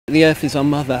the earth is our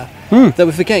mother, Mm. that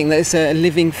we're forgetting that it's a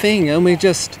living thing, and we're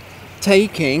just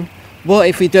taking. What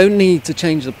if we don't need to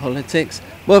change the politics?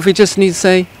 What if we just need to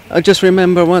say, I just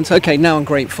remember once, okay, now I'm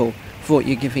grateful for what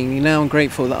you're giving me, now I'm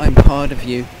grateful that I'm part of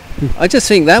you. I just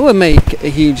think that would make a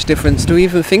huge difference to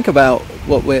even think about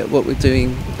what we're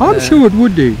doing. I'm sure it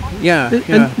would do. Yeah,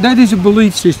 And that is a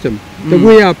belief system, that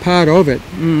we are part of it,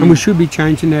 and we should be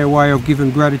changing our way of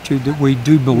giving gratitude that we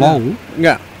do belong,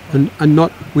 yeah, and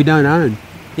not, we don't own.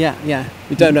 yeah.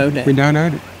 We don't own We it. don't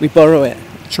own it. We borrow it.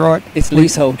 That's right. It's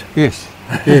leasehold. Yes.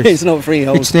 Yes. It's not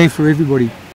freehold. It's there for everybody.